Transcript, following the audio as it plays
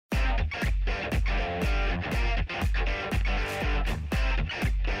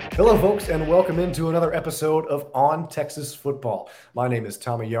Hello, folks, and welcome into another episode of On Texas Football. My name is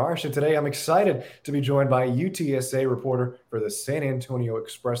Tommy Yarsh, and today I'm excited to be joined by UTSA reporter for the San Antonio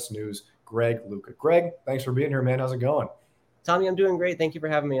Express News, Greg Luca. Greg, thanks for being here, man. How's it going? Tommy, I'm doing great. Thank you for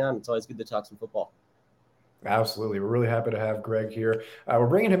having me on. It's always good to talk some football. Absolutely. We're really happy to have Greg here. We're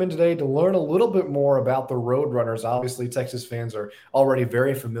bringing him in today to learn a little bit more about the Roadrunners. Obviously, Texas fans are already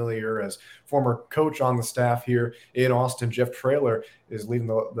very familiar as former coach on the staff here in Austin. Jeff Traylor is leading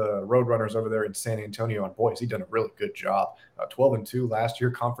the Roadrunners over there in San Antonio. And boys, he's done a really good job. 12-2 last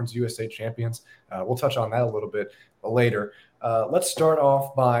year, Conference USA champions. We'll touch on that a little bit later. Let's start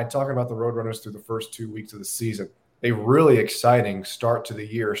off by talking about the Roadrunners through the first 2 weeks of the season. A really exciting start to the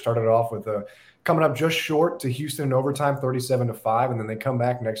year. Started off with coming up just short to Houston in overtime, 37-5, and then they come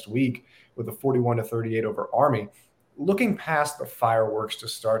back next week with a 41-38 over Army. Looking past the fireworks to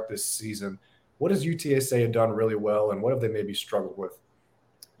start this season, what has UTSA done really well, and what have they maybe struggled with?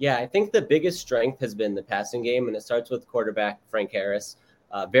 Yeah, I think the biggest strength has been the passing game, and it starts with quarterback Frank Harris.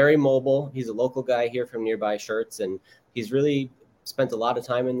 Very mobile. He's a local guy here from nearby Schertz, and he's really spent a lot of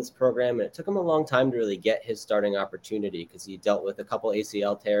time in this program, and it took him a long time to really get his starting opportunity because he dealt with a couple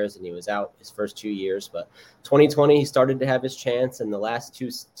ACL tears and he was out his first 2 years. But 2020, he started to have his chance, and the last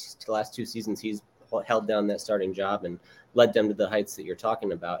two seasons, he's held down that starting job and led them to the heights that you're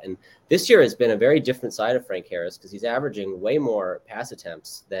talking about. And this year has been a very different side of Frank Harris because he's averaging way more pass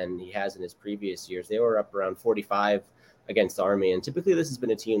attempts than he has in his previous years. They were up around 45 against Army, and typically this has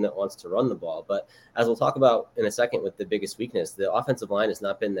been a team that wants to run the ball. But as we'll talk about in a second with the biggest weakness, the offensive line has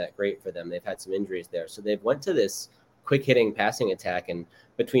not been that great for them. They've had some injuries there. So they've went to this quick-hitting passing attack, and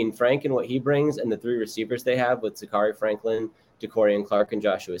between Frank and what he brings and the three receivers they have with Zachary Franklin, DeCorian Clark, and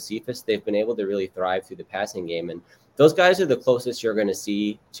Joshua Cephas, they've been able to really thrive through the passing game. And those guys are the closest you're going to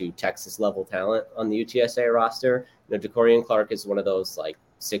see to Texas-level talent on the UTSA roster. You know, DeCorian Clark is one of those like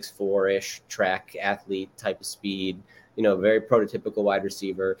 6'4"-ish track athlete type of speed, very prototypical wide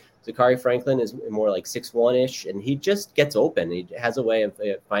receiver. Zachary Franklin is more like 6'1"-ish, and he just gets open. He has a way of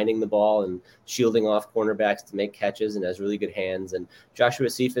finding the ball and shielding off cornerbacks to make catches and has really good hands. And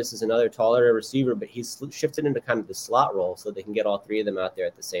Joshua Cephas is another taller receiver, but he's shifted into kind of the slot role so they can get all three of them out there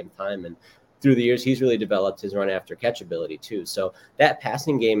at the same time. And through the years, he's really developed his run after catch ability too. So that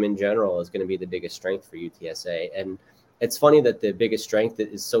passing game in general is going to be the biggest strength for UTSA. And it's funny that the biggest strength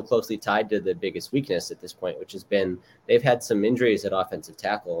is so closely tied to the biggest weakness at this point, which has been they've had some injuries at offensive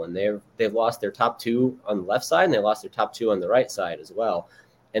tackle, and they've lost their top two on the left side and they lost their top two on the right side as well.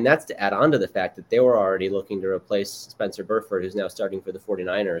 And that's to add on to the fact that they were already looking to replace Spencer Burford, who's now starting for the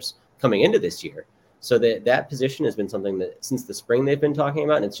 49ers coming into this year. So that position has been something that since the spring they've been talking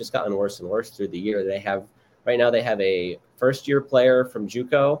about, and it's just gotten worse and worse through the year. Right now they have a first-year player from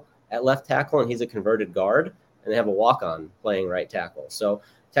JUCO at left tackle, and he's a converted guard. And they have a walk-on playing right tackle. So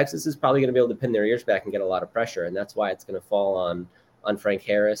Texas is probably going to be able to pin their ears back and get a lot of pressure, and that's why it's going to fall on Frank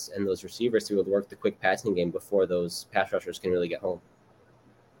Harris and those receivers to work the quick passing game before those pass rushers can really get home.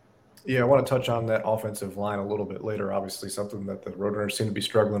 Yeah, I want to touch on that offensive line a little bit later. Obviously, something that the Roadrunners seem to be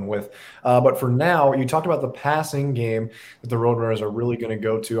struggling with. But for now, you talked about the passing game that the Roadrunners are really going to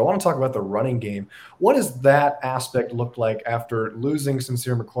go to. I want to talk about the running game. What does that aspect look like after losing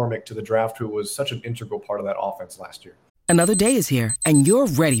Sincere McCormick to the draft, who was such an integral part of that offense last year? Another day is here, and you're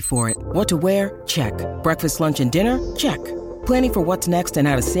ready for it. What to wear? Check. Breakfast, lunch, and dinner? Check. Planning for what's next and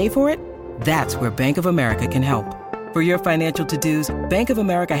how to save for it? That's where Bank of America can help. For your financial to-dos, Bank of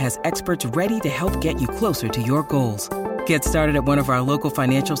America has experts ready to help get you closer to your goals. Get started at one of our local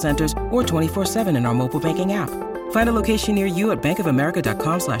financial centers or 24/7 in our mobile banking app. Find a location near you at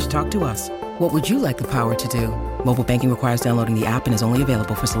bankofamerica.com/talktous. What would you like the power to do? Mobile banking requires downloading the app and is only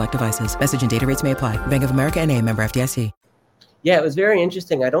available for select devices. Message and data rates may apply. Bank of America N.A., member FDIC. Yeah, it was very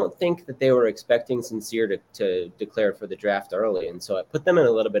interesting. I don't think that they were expecting Sincere to declare for the draft early, and so it put them in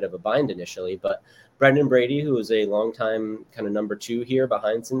a little bit of a bind initially. But Brendan Brady, who was a longtime kind of number two here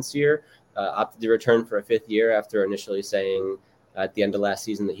behind Sincere, opted to return for a fifth year after initially saying at the end of last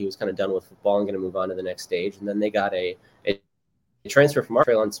season that he was kind of done with football and going to move on to the next stage. And then they got a transfer from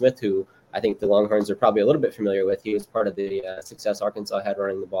Traylon Smith, who I think the Longhorns are probably a little bit familiar with. He was part of the success Arkansas had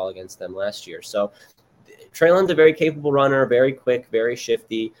running the ball against them last year. So Traylon's a very capable runner, very quick, very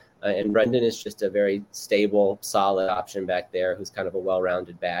shifty, and Brendan is just a very stable, solid option back there who's kind of a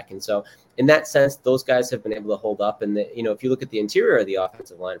well-rounded back. And so in that sense, those guys have been able to hold up. And, if you look at the interior of the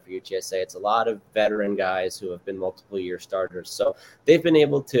offensive line for UTSA, it's a lot of veteran guys who have been multiple-year starters. So they've been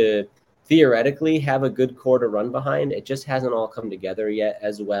able to theoretically have a good core to run behind. It just hasn't all come together yet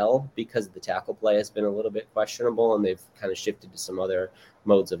as well because the tackle play has been a little bit questionable and they've kind of shifted to some other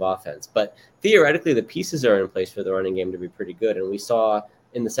modes of offense. But theoretically, the pieces are in place for the running game to be pretty good. And we saw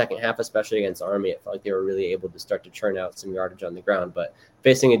in the second half, especially against Army, it felt like they were really able to start to churn out some yardage on the ground. But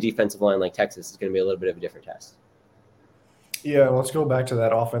facing a defensive line like Texas is going to be a little bit of a different test. Yeah, let's go back to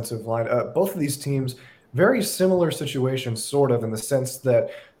that offensive line. Both of these teams, very similar situations, sort of, in the sense that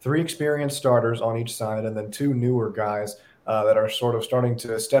 3 experienced starters on each side and then 2 newer guys that are sort of starting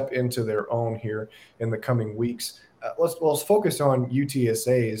to step into their own here in the coming weeks. Let's focus on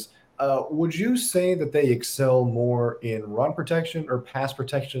UTSA's. Would you say that they excel more in run protection or pass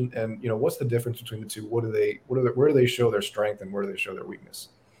protection? And what's the difference between the two? Where do they show their strength and where do they show their weakness?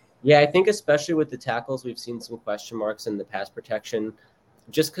 Yeah, I think especially with the tackles, we've seen some question marks in the pass protection,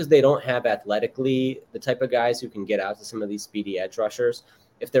 just because they don't have athletically the type of guys who can get out to some of these speedy edge rushers.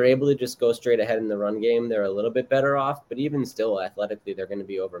 If they're able to just go straight ahead in the run game, they're a little bit better off. But even still, athletically, they're going to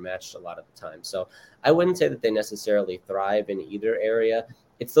be overmatched a lot of the time. So I wouldn't say that they necessarily thrive in either area.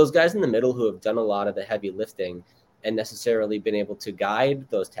 It's those guys in the middle who have done a lot of the heavy lifting and necessarily been able to guide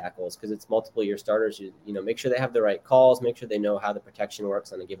those tackles, because it's multiple year starters. You make sure they have the right calls, make sure they know how the protection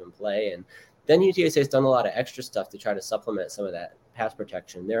works on a given play. And then UTSA has done a lot of extra stuff to try to supplement some of that pass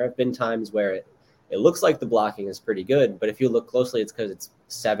protection. There have been times where it looks like the blocking is pretty good, but if you look closely, it's because it's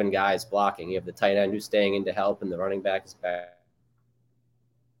 7 guys blocking. You have the tight end who's staying in to help, and the running back is back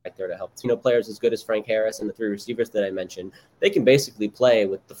there to help. Players as good as Frank Harris and the 3 receivers that I mentioned, they can basically play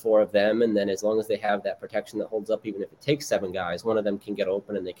with the 4 of them. And then as long as they have that protection that holds up, even if it takes 7 guys, one of them can get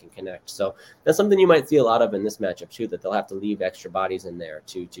open and they can connect. So that's something you might see a lot of in this matchup too, that they'll have to leave extra bodies in there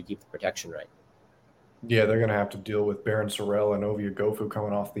to keep the protection right. Yeah, they're going to have to deal with Barron Sorrell and Ovia Gofu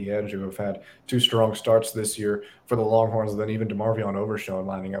coming off the edge, who have had 2 strong starts this year for the Longhorns, and then even DeMarvion Overshown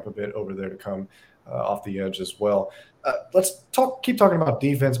lining up a bit over there to come off the edge as well. Let's keep talking about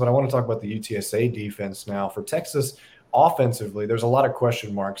defense, but I want to talk about the UTSA defense now. For Texas, offensively, there's a lot of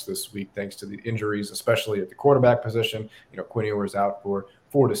question marks this week thanks to the injuries, especially at the quarterback position. Quinn Ewers out for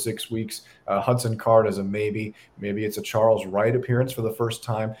 4 to 6 weeks. Hudson Card is a maybe. Maybe it's a Charles Wright appearance for the first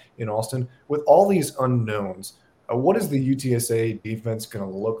time in Austin. With all these unknowns, what is the UTSA defense going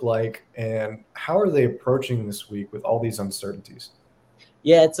to look like, and how are they approaching this week with all these uncertainties?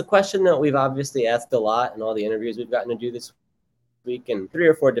 Yeah, it's a question that we've obviously asked a lot in all the interviews we've gotten to do this week, and 3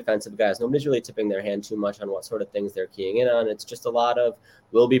 or 4 defensive guys. Nobody's really tipping their hand too much on what sort of things they're keying in on. It's just a lot of,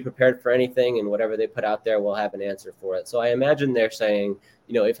 we'll be prepared for anything, and whatever they put out there, we'll have an answer for it. So I imagine they're saying,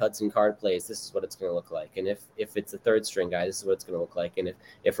 if Hudson Card plays, this is what it's going to look like. And if it's a 3rd string guy, this is what it's going to look like. And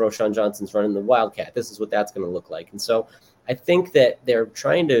if Roschon Johnson's running the Wildcat, this is what that's going to look like. And so I think that they're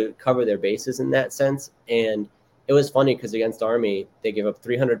trying to cover their bases in that sense. And it was funny because against Army, they gave up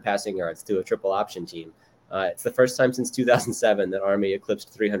 300 passing yards to a triple option team. It's the first time since 2007 that Army eclipsed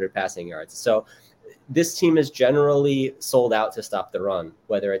 300 passing yards. So this team is generally sold out to stop the run,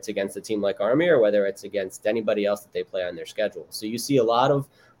 whether it's against a team like Army or whether it's against anybody else that they play on their schedule. So you see a lot of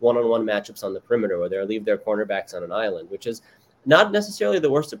one-on-one matchups on the perimeter where they'll leave their cornerbacks on an island, which is not necessarily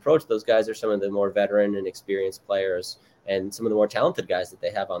the worst approach. Those guys are some of the more veteran and experienced players and some of the more talented guys that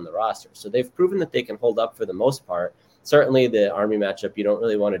they have on the roster. So they've proven that they can hold up for the most part. Certainly the Army matchup, you don't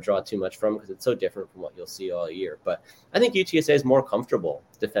really want to draw too much from because it's so different from what you'll see all year. But I think UTSA is more comfortable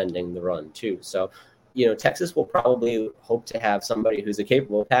defending the run too. So, Texas will probably hope to have somebody who's a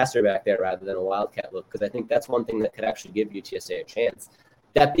capable passer back there rather than a Wildcat look, because I think that's one thing that could actually give UTSA a chance.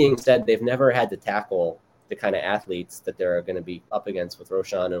 That being said, they've never had to tackle the kind of athletes that they're going to be up against with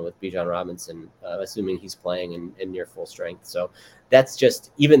Roschon and with Bijan Robinson, assuming he's playing in near full strength. So that's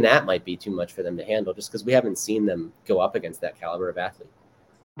just, even that might be too much for them to handle just because we haven't seen them go up against that caliber of athlete.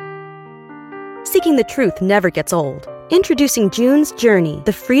 Seeking the truth never gets old. Introducing June's Journey,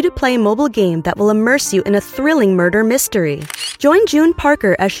 the free-to-play mobile game that will immerse you in a thrilling murder mystery. Join June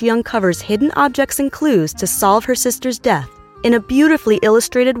Parker as she uncovers hidden objects and clues to solve her sister's death in a beautifully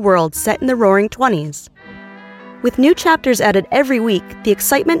illustrated world set in the Roaring '20s. With new chapters added every week, the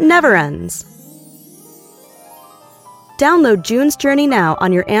excitement never ends. Download June's Journey now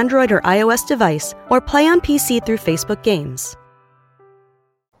on your Android or iOS device, or play on PC through Facebook Games.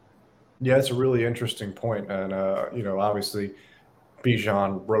 Yeah, it's a really interesting point. And, obviously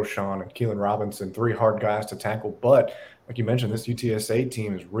Bijan, Roschon, and Keelan Robinson, 3 hard guys to tackle. But like you mentioned, this UTSA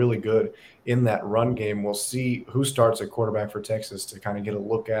team is really good in that run game. We'll see who starts at quarterback for Texas to kind of get a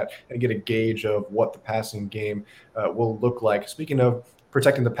look at and get a gauge of what the passing game will look like. Speaking of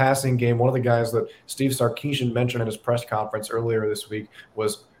protecting the passing game, one of the guys that Steve Sarkisian mentioned at his press conference earlier this week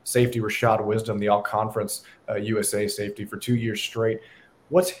was safety Rashad Wisdom, the all-conference USA safety for 2 years straight.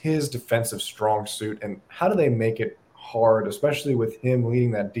 What's his defensive strong suit, and how do they make it hard, especially with him leading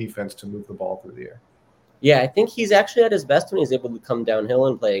that defense to move the ball through the air? Yeah, I think he's actually at his best when he's able to come downhill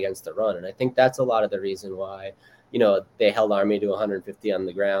and play against the run. And I think that's a lot of the reason why they held Army to 150 on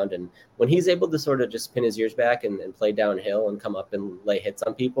the ground. And when he's able to sort of just pin his ears back and play downhill and come up and lay hits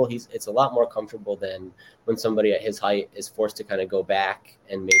on people, it's a lot more comfortable than when somebody at his height is forced to kind of go back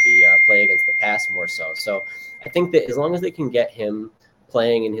and maybe play against the pass more so. So I think that as long as they can get him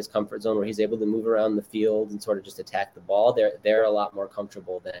playing in his comfort zone where he's able to move around the field and sort of just attack the ball, they're a lot more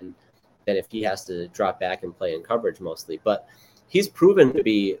comfortable than if he has to drop back and play in coverage mostly. But he's proven to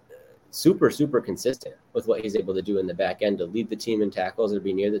be super, super consistent with what he's able to do in the back end to lead the team in tackles or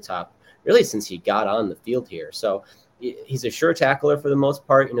be near the top really since he got on the field here. So he's a sure tackler for the most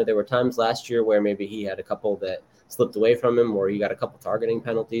part. There were times last year where maybe he had a couple that slipped away from him, or he got a couple targeting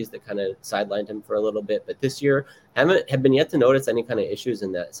penalties that kind of sidelined him for a little bit. But this year, have been yet to notice any kind of issues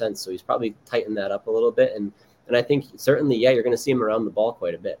in that sense. So he's probably tightened that up a little bit. And I think certainly, you're going to see him around the ball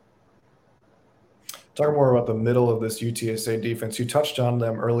quite a bit. Talking more about the middle of this UTSA defense, you touched on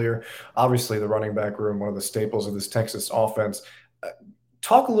them earlier. Obviously, the running back room, one of the staples of this Texas offense.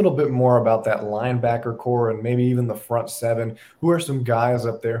 Talk a little bit more about that linebacker core and maybe even the front seven. Who are some guys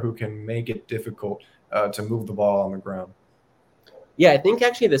up there who can make it difficult to move the ball on the ground? Yeah, I think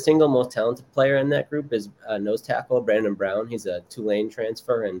actually the single most talented player in that group is nose tackle Brandon Brown. He's a Tulane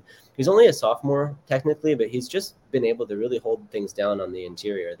transfer, and he's only a sophomore technically, but he's just been able to really hold things down on the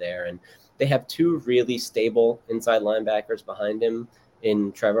interior there. And they have two really stable inside linebackers behind him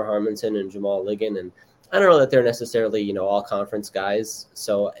in Trevor Harmonson and Jamal Ligon. And I don't know that they're necessarily, all conference guys.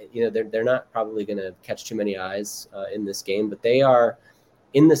 So, they're not probably going to catch too many eyes in this game, but they are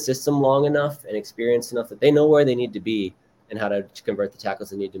in the system long enough and experienced enough that they know where they need to be and how to convert the tackles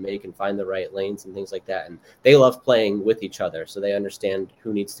they need to make and find the right lanes and things like that. And they love playing with each other. So they understand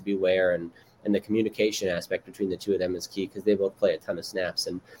who needs to be where, and the communication aspect between the two of them is key because they both play a ton of snaps.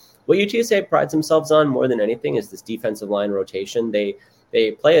 And what UTSA prides themselves on more than anything is this defensive line rotation. They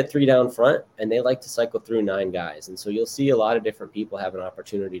play a 3 down front, and they like to cycle through 9 guys. And so you'll see a lot of different people have an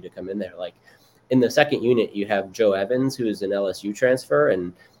opportunity to come in there. Like in the second unit, you have Joe Evans, who is an LSU transfer.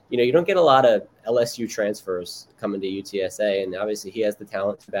 And, you don't get a lot of LSU transfers coming to UTSA. And obviously he has the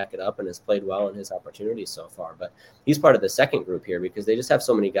talent to back it up and has played well in his opportunities so far. But he's part of the second group here because they just have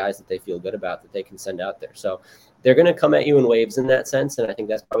so many guys that they feel good about that they can send out there. So they're going to come at you in waves in that sense. And I think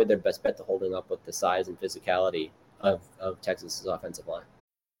that's probably their best bet to holding up with the size and physicality of Texas's offensive line.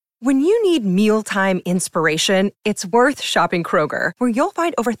 When you need mealtime inspiration, it's worth shopping Kroger, where you'll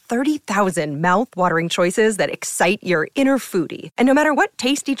find over 30,000 mouth-watering choices that excite your inner foodie. And no matter what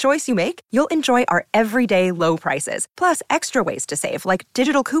tasty choice you make, you'll enjoy our everyday low prices, plus extra ways to save, like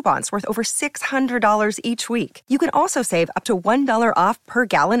digital coupons worth over $600 each week. You can also save up to $1 off per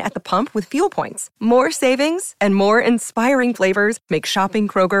gallon at the pump with fuel points. More savings and more inspiring flavors make shopping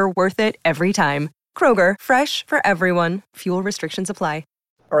Kroger worth it every time. Kroger, fresh for everyone. Fuel restrictions apply.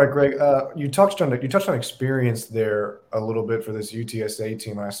 All right, Greg, you touched on experience there a little bit for this UTSA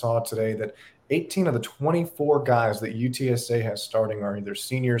team. I saw today that 18 of the 24 guys that UTSA has starting are either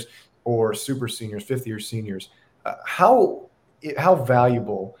seniors or super seniors, fifth-year seniors. How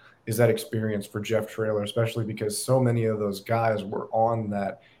valuable is that experience for Jeff Traylor, especially because so many of those guys were on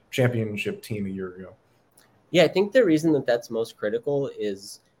that championship team a year ago? Yeah, I think the reason that that's most critical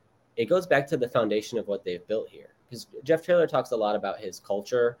is it goes back to the foundation of what they've built here. Because Jeff Traylor talks a lot about his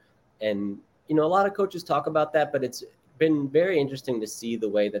culture, and a lot of coaches talk about that, but it's been very interesting to see the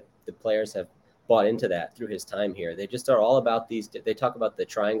way that the players have bought into that through his time here. They just are all about they talk about the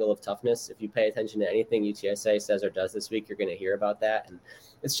triangle of toughness. If you pay attention to anything UTSA says or does this week, you're going to hear about that. And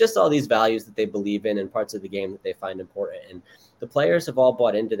it's just all these values that they believe in and parts of the game that they find important. And the players have all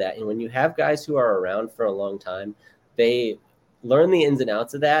bought into that. And when you have guys who are around for a long time, they learn the ins and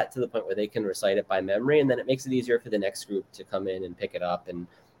outs of that to the point where they can recite it by memory. And then it makes it easier for the next group to come in and pick it up and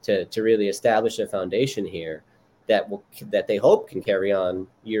to really establish a foundation here that they hope can carry on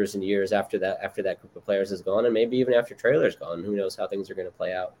years and years after that group of players is gone. And maybe even after Traylor's gone, who knows how things are going to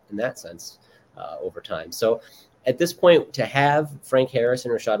play out in that sense over time. So at this point, to have Frank Harris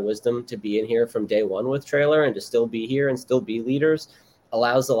and Rashad Wisdom to be in here from day one with Traylor and to still be here and still be leaders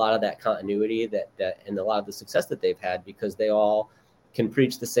allows a lot of that continuity that and a lot of the success that they've had, because they all can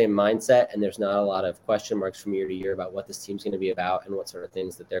preach the same mindset, and there's not a lot of question marks from year to year about what this team's going to be about and what sort of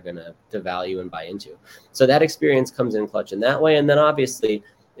things that they're going to value and buy into. So that experience comes in clutch in that way. And then obviously,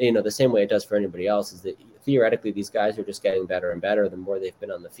 the same way it does for anybody else is that theoretically these guys are just getting better and better the more they've been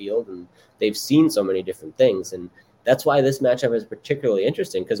on the field, and they've seen so many different things. And that's why this matchup is particularly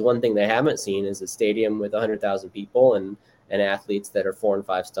interesting, because one thing they haven't seen is a stadium with 100,000 people and athletes that are 4- and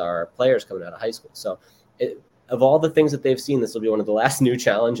 5-star players coming out of high school. So of all the things that they've seen, this will be one of the last new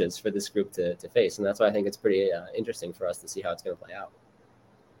challenges for this group to face. And that's why I think it's pretty interesting for us to see how it's going to play out.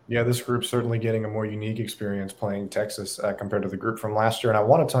 Yeah, this group's certainly getting a more unique experience playing Texas compared to the group from last year. And I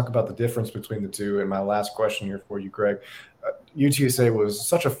want to talk about the difference between the two. And my last question here for you, Greg. UTSA was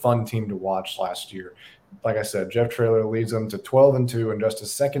such a fun team to watch last year. Like I said, Jeff Traylor leads them to 12-2 in just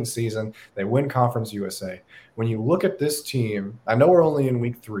his second season. They win Conference USA. When you look at this team, I know we're only in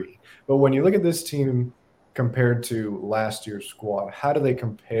week 3, but when you look at this team compared to last year's squad, how do they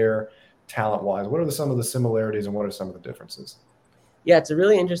compare talent-wise? What are some of the similarities and what are some of the differences? Yeah, it's a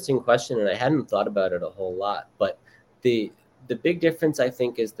really interesting question, and I hadn't thought about it a whole lot. But the big difference, I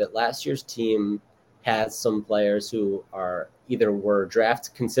think, is that last year's team has some players who are either were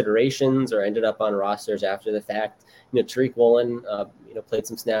draft considerations or ended up on rosters after the fact. Tariq Woolen, played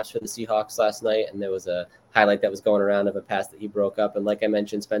some snaps for the Seahawks last night, and there was a highlight that was going around of a pass that he broke up. And like I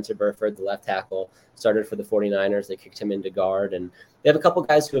mentioned, Spencer Burford, the left tackle, started for the 49ers. They kicked him into guard. And they have a couple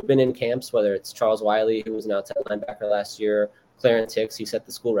guys who have been in camps, whether it's Charles Wiley, who was an outside linebacker last year, Clarence Hicks, he set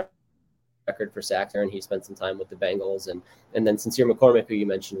the school record for sacks, and he spent some time with the Bengals. And then Sincere McCormick, who you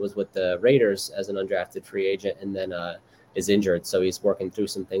mentioned, was with the Raiders as an undrafted free agent and then is injured. So he's working through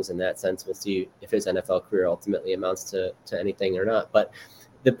some things in that sense. We'll see if his NFL career ultimately amounts to anything or not. But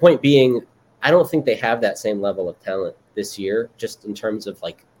the point being, I don't think they have that same level of talent this year, just in terms of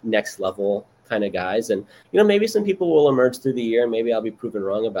like next level kind of guys. And, maybe some people will emerge through the year and maybe I'll be proven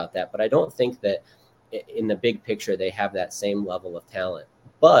wrong about that. But I don't think that in the big picture, they have that same level of talent.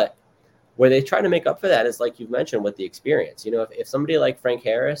 But where they try to make up for that is, like you've mentioned, with the experience. If somebody like Frank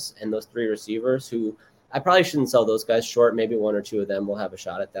Harris and those 3 receivers, who I probably shouldn't sell those guys short, maybe 1 or 2 of them will have a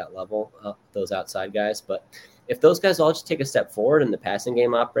shot at that level, those outside guys. But if those guys all just take a step forward and the passing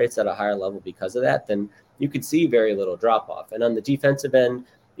game operates at a higher level because of that, then you could see very little drop off. And on the defensive end,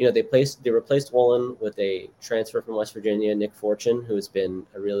 they replaced Woolen with a transfer from West Virginia, Nick Fortune, who has been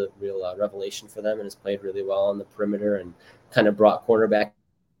a real revelation for them and has played really well on the perimeter and kind of brought cornerback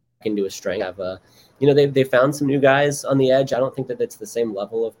into a strength. They found some new guys on the edge. I don't think that that's the same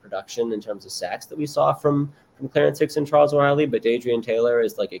level of production in terms of sacks that we saw from Clarence Hicks and Charles Wiley, but Dadrian Taylor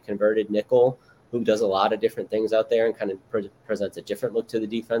is like a converted nickel who does a lot of different things out there and kind of presents a different look to the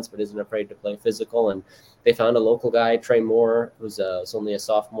defense, but isn't afraid to play physical. And they found a local guy, Trey Moore, who's only a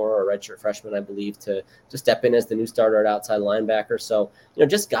sophomore or a redshirt freshman, I believe, to step in as the new starter at outside linebacker. So,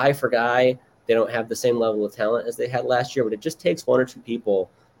 just guy for guy, they don't have the same level of talent as they had last year, but it just takes 1 or 2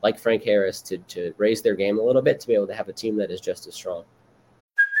 people like Frank Harris to raise their game a little bit to be able to have a team that is just as strong.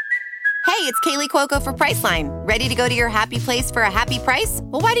 Hey, it's Kaylee Cuoco for Priceline. Ready to go to your happy place for a happy price?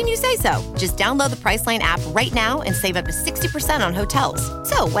 Well, why didn't you say so? Just download the Priceline app right now and save up to 60% on hotels.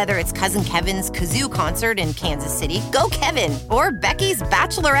 So whether it's Cousin Kevin's Kazoo Concert in Kansas City, go Kevin, or Becky's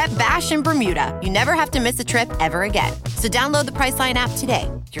Bachelorette Bash in Bermuda, you never have to miss a trip ever again. So download the Priceline app today.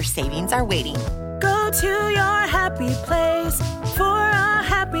 Your savings are waiting. Go to your happy place for a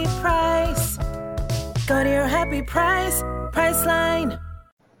happy price. Go to your happy price, Priceline.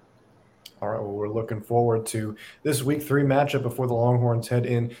 All right, well, we're looking forward to this week 3 matchup before the Longhorns head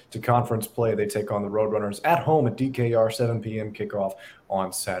into conference play. They take on the Roadrunners at home at DKR, 7 p.m. kickoff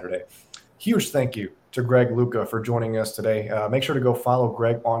on Saturday. Huge thank you to Greg Luca for joining us today. Make sure to go follow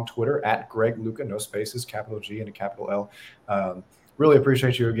Greg on Twitter at Greg Luca, no spaces, capital G and a capital L. Really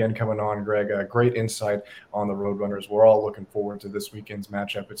appreciate you again coming on, Greg. Great insight on the Roadrunners. We're all looking forward to this weekend's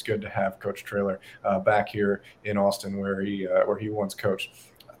matchup. It's good to have Coach Traylor back here in Austin where he once coached.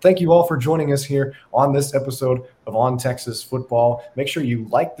 Thank you all for joining us here on this episode of On Texas Football. Make sure you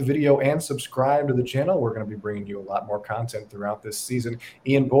like the video and subscribe to the channel. We're going to be bringing you a lot more content throughout this season.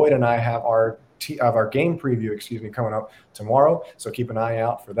 Ian Boyd and I have our game preview, coming up tomorrow. So keep an eye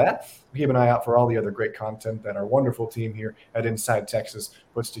out for that. Keep an eye out for all the other great content that our wonderful team here at Inside Texas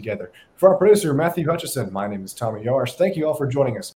puts together. For our producer, Matthew Hutchison, my name is Tommy Yarsh. Thank you all for joining us